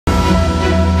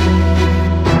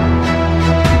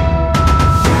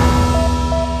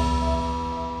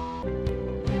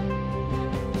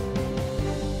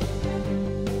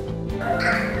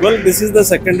Well, this is the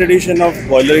second edition of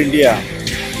Boiler India.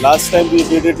 Last time we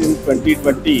did it in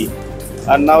 2020,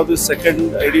 and now the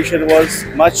second edition was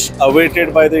much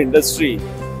awaited by the industry.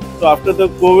 So after the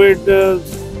COVID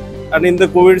and in the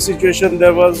COVID situation,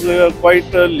 there was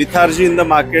quite a lethargy in the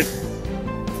market.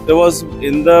 There was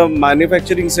in the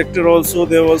manufacturing sector also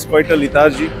there was quite a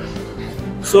lethargy.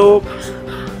 So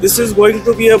this is going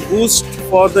to be a boost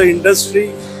for the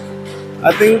industry.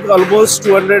 I think almost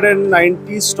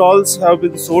 290 stalls have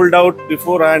been sold out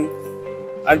beforehand,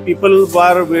 and people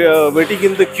were waiting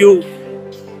in the queue.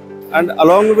 And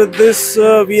along with this,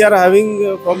 we are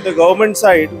having from the government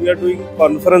side, we are doing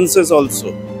conferences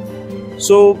also.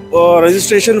 So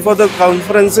registration for the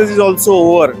conferences is also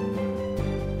over.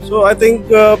 So I think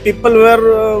people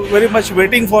were very much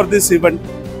waiting for this event.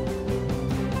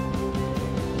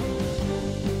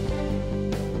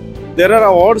 There are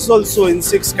awards also in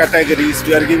 6 categories.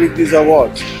 We are giving these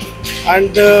awards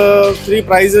and 3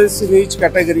 prizes in each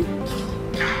category.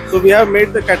 So we have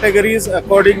made the categories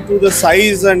according to the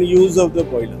size and use of the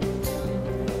boiler.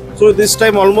 So this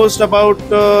time almost about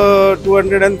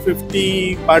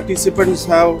 250 participants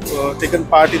have taken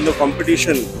part in the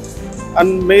competition,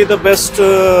 and may the best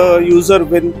user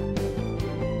win.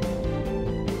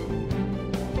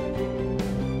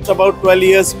 About 12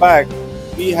 years back,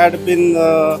 we had been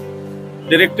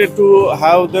directed to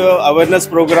have the awareness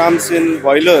programs in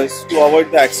boilers to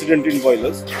avoid the accident in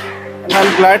boilers. And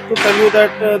I'm glad to tell you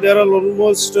that there are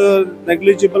almost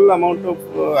negligible amount of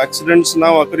accidents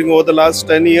now occurring over the last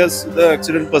 10 years. The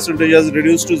accident percentage has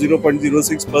reduced to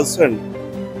 0.06%.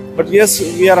 But yes,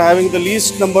 we are having the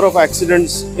least number of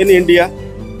accidents in India.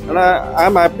 And I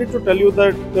am happy to tell you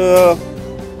that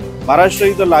Maharashtra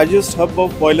is the largest hub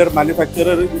of boiler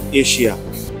manufacturer in Asia.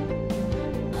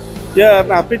 Yeah, I'm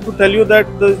happy to tell you that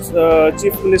the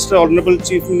Honorable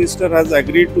Chief Minister has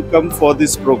agreed to come for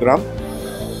this program.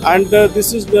 And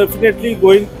this is definitely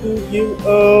going to give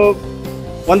a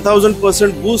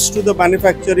 1000% boost to the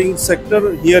manufacturing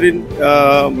sector here in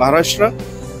Maharashtra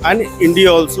and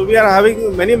India also. We are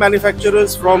having many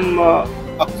manufacturers from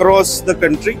across the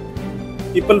country.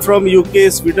 People from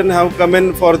UK, Sweden have come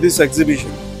in for this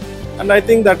exhibition. And I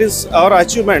think that is our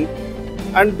achievement.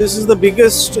 And this is the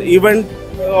biggest event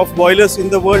of boilers in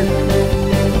the world.